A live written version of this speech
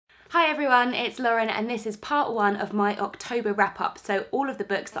Hi everyone, it's Lauren and this is part one of my October wrap-up, so all of the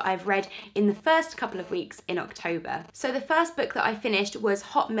books that I've read in the first couple of weeks in October. So the first book that I finished was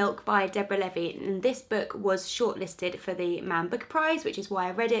Hot Milk by Deborah Levy, and this book was shortlisted for the Man Booker Prize, which is why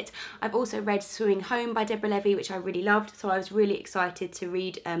I read it. I've also read Swimming Home by Deborah Levy, which I really loved, so I was really excited to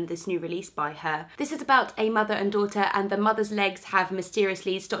read this new release by her. This is about a mother and daughter, and the mother's legs have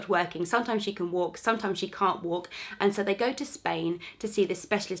mysteriously stopped working. Sometimes she can walk, sometimes she can't walk, and so they go to Spain to see this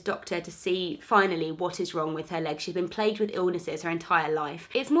specialist doctor to see finally what is wrong with her leg. She's been plagued with illnesses her entire life.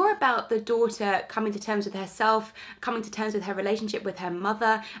 It's more about the daughter coming to terms with herself, coming to terms with her relationship with her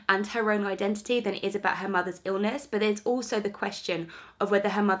mother and her own identity than it is about her mother's illness, but there's also the question of whether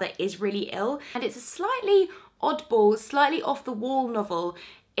her mother is really ill. And it's a slightly oddball, slightly off the wall novel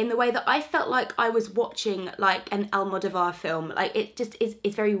in the way that I felt like I was watching like an Almodovar film. Like it just is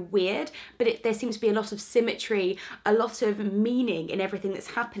very weird, but there seems to be a lot of symmetry, a lot of meaning in everything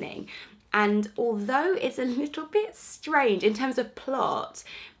that's happening. And although it's a little bit strange in terms of plot,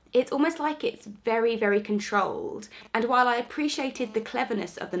 it's almost like it's very, very controlled. And while I appreciated the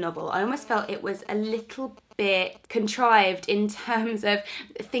cleverness of the novel, I almost felt it was a little bit contrived in terms of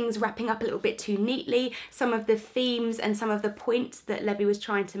things wrapping up a little bit too neatly. Some of the themes and some of the points that Levy was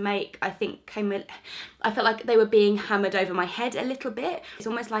trying to make, I think I felt like they were being hammered over my head a little bit. It's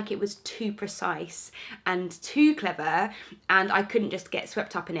almost like it was too precise and too clever, and I couldn't just get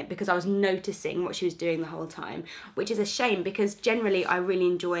swept up in it because I was noticing what she was doing the whole time, which is a shame because generally I really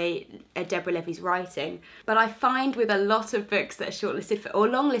enjoy Deborah Levy's writing. But I find with a lot of books that are shortlisted for, or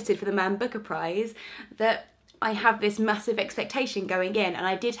longlisted for the Man Booker Prize, that I have this massive expectation going in, and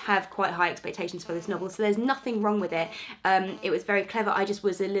I did have quite high expectations for this novel, so there's nothing wrong with it. It was very clever, I just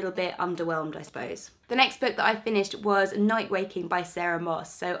was a little bit underwhelmed, I suppose. The next book that I finished was Night Waking by Sarah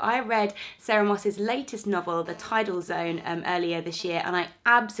Moss. So I read Sarah Moss's latest novel, The Tidal Zone, earlier this year, and I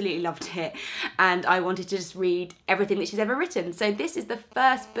absolutely loved it, and I wanted to just read everything that she's ever written. So this is the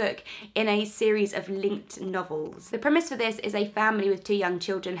first book in a series of linked novels. The premise for this is a family with two young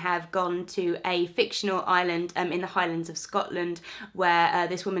children have gone to a fictional island in the Highlands of Scotland where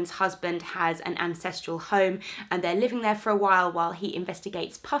this woman's husband has an ancestral home, and they're living there for a while he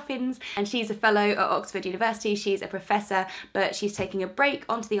investigates puffins. And she's a fellow at Oxford University, she's a professor, but she's taking a break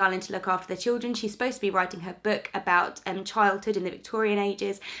onto the island to look after the children. She's supposed to be writing her book about childhood in the Victorian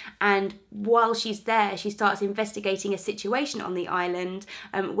ages, and while she's there she starts investigating a situation on the island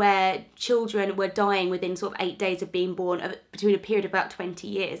where children were dying within sort of 8 days of being born, between a period of about 20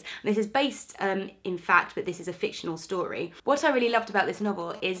 years. And this is based in fact, but this is a fictional story. What I really loved about this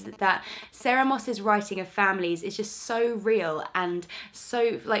novel is that Sarah Moss's writing of families is just so real and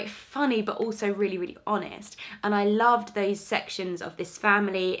so like funny, but also really, really honest. And I loved those sections of this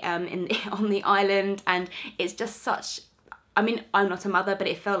family on the island, and it's just such, I mean, I'm not a mother, but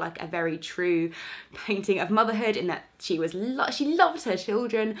it felt like a very true painting of motherhood in that she loved her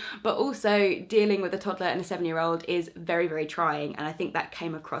children, but also dealing with a toddler and a 7-year-old is very, very trying, and I think that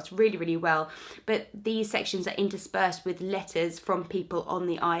came across really, really well. But these sections are interspersed with letters from people on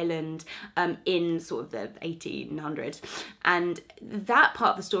the island in sort of the 1800s, and that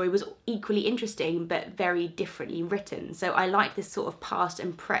part of the story was equally interesting but very differently written. So I like this sort of past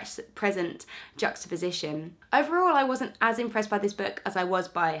and present juxtaposition. Overall, I wasn't as impressed by this book as I was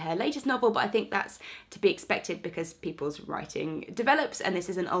by her latest novel, but I think that's to be expected because people's writing develops, and this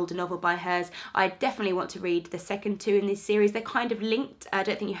is an older novel by hers. I definitely want to read the second two in this series. They're kind of linked. I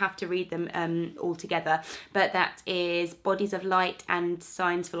don't think you have to read them all together, but that is Bodies of Light and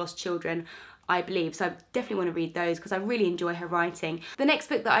Signs for Lost Children, I believe, so I definitely want to read those because I really enjoy her writing. The next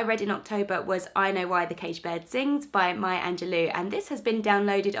book that I read in October was I Know Why the Caged Bird Sings by Maya Angelou, and this has been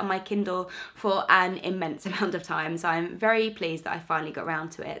downloaded on my Kindle for an immense amount of time, so I'm very pleased that I finally got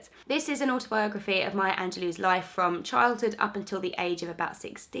around to it. This is an autobiography of Maya Angelou's life from childhood up until the age of about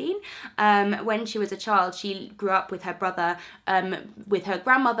 16. When she was a child, she grew up with her brother, with her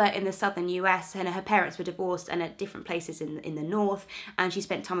grandmother in the southern US, and her parents were divorced and at different places in the north, and she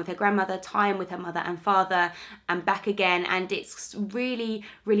spent time with her grandmother, time with her mother and father, and back again. And it's really,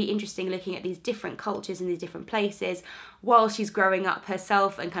 really interesting looking at these different cultures in these different places while she's growing up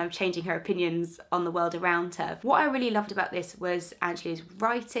herself and kind of changing her opinions on the world around her. What I really loved about this was Angelou's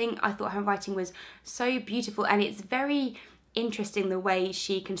writing. I thought her writing was so beautiful, and it's very interesting the way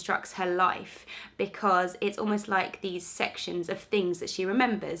she constructs her life, because it's almost like these sections of things that she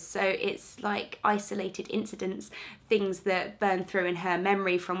remembers. So it's like isolated incidents, things that burn through in her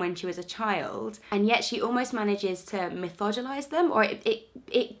memory from when she was a child, and yet she almost manages to mythologize them, or it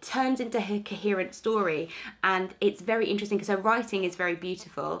it turns into a coherent story, and it's very interesting because her writing is very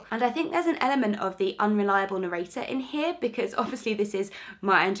beautiful. And I think there's an element of the unreliable narrator in here, because obviously this is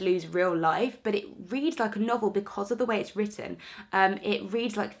Maya Angelou's real life, but it reads like a novel because of the way it's written. It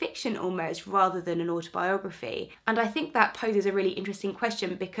reads like fiction almost, rather than an autobiography. And I think that poses a really interesting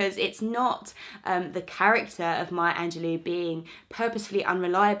question, because it's not the character of Maya Angelou being purposefully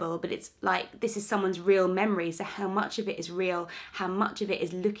unreliable, but it's like this is someone's real memory. So how much of it is real, how much of it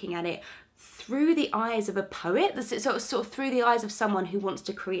is looking at it through the eyes of a poet, sort of through the eyes of someone who wants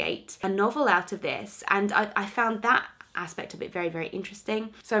to create a novel out of this. And I found that aspect of it very, very interesting.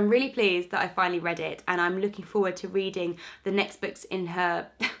 So I'm really pleased that I finally read it, and I'm looking forward to reading the next books in her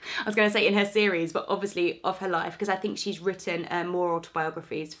I was going to say in her series, but obviously of her life, because I think she's written more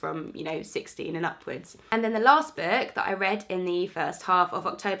autobiographies from, you know, 16 and upwards. And then the last book that I read in the first half of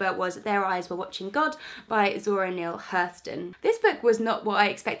October was Their Eyes Were Watching God by Zora Neale Hurston. This book was not what I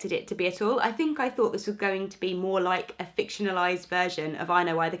expected it to be at all. I thought this was going to be more like a fictionalised version of I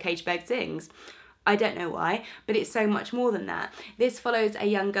Know Why the Caged Bird Sings. I don't know why, but it's so much more than that. This follows a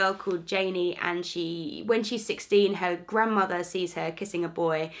young girl called Janie, and when she's 16, her grandmother sees her kissing a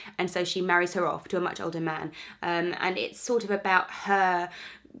boy, and so she marries her off to a much older man. And it's sort of about her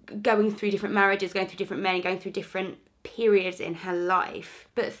going through different marriages, going through different men, going through different periods in her life.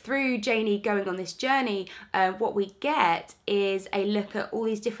 But through Janie going on this journey, what we get is a look at all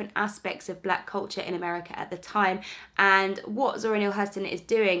these different aspects of black culture in America at the time. And what Zora Neale Hurston is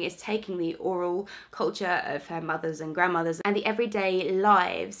doing is taking the oral culture of her mothers and grandmothers and the everyday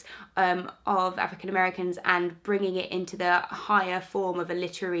lives of African Americans and bringing it into the higher form of a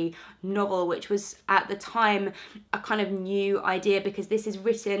literary novel, which was at the time a kind of new idea, because this is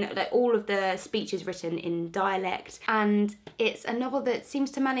written, like all of the speech is written in dialect, and it's a novel that seems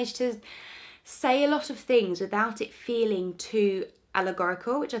to manage to say a lot of things without it feeling too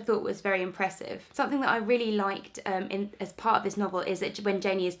allegorical, which I thought was very impressive. Something that I really liked as part of this novel is that when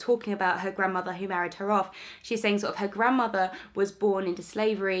Janie is talking about her grandmother who married her off, she's saying sort of her grandmother was born into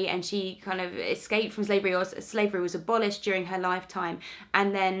slavery and she kind of escaped from slavery, or slavery was abolished during her lifetime,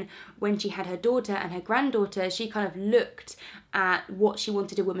 and then when she had her daughter and her granddaughter, she kind of looked at what she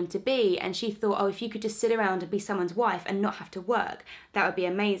wanted a woman to be, and she thought, oh, if you could just sit around and be someone's wife and not have to work, that would be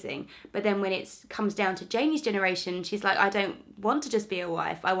amazing. But then when it comes down to Janie's generation, she's like, I don't want to just be a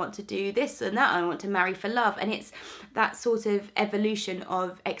wife, I want to do this and that, I want to marry for love. And it's that sort of evolution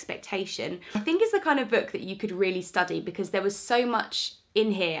of expectation. I think it's the kind of book that you could really study, because there was so much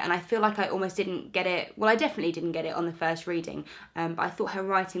in here, and I feel like I almost didn't get it. Well, I definitely didn't get it on the first reading, but I thought her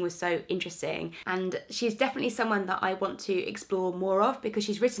writing was so interesting, and she's definitely someone that I want to explore more of, because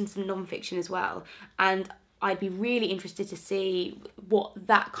she's written some non-fiction as well, and I'd be really interested to see what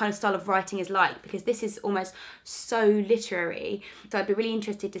that kind of style of writing is like, because this is almost so literary. So I'd be really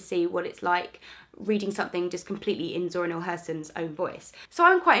interested to see what it's like reading something just completely in Zora Neale Hurston's own voice. So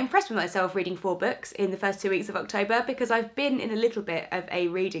I'm quite impressed with myself reading 4 books in the first 2 weeks of October, because I've been in a little bit of a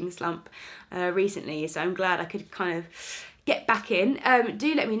reading slump recently, so I'm glad I could kind of get back in.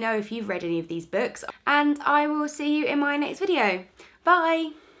 Do let me know if you've read any of these books, and I will see you in my next video.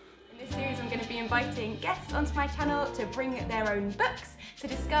 Bye! In this series I'm going to be inviting guests onto my channel to bring their own books to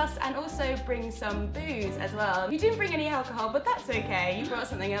discuss, and also bring some booze as well. You didn't bring any alcohol, but that's okay. You brought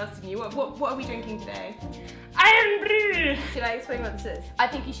something else, didn't you? What are we drinking today? Iron Brew! Should I explain what this is? I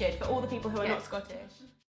think you should, for all the people who are not Scottish.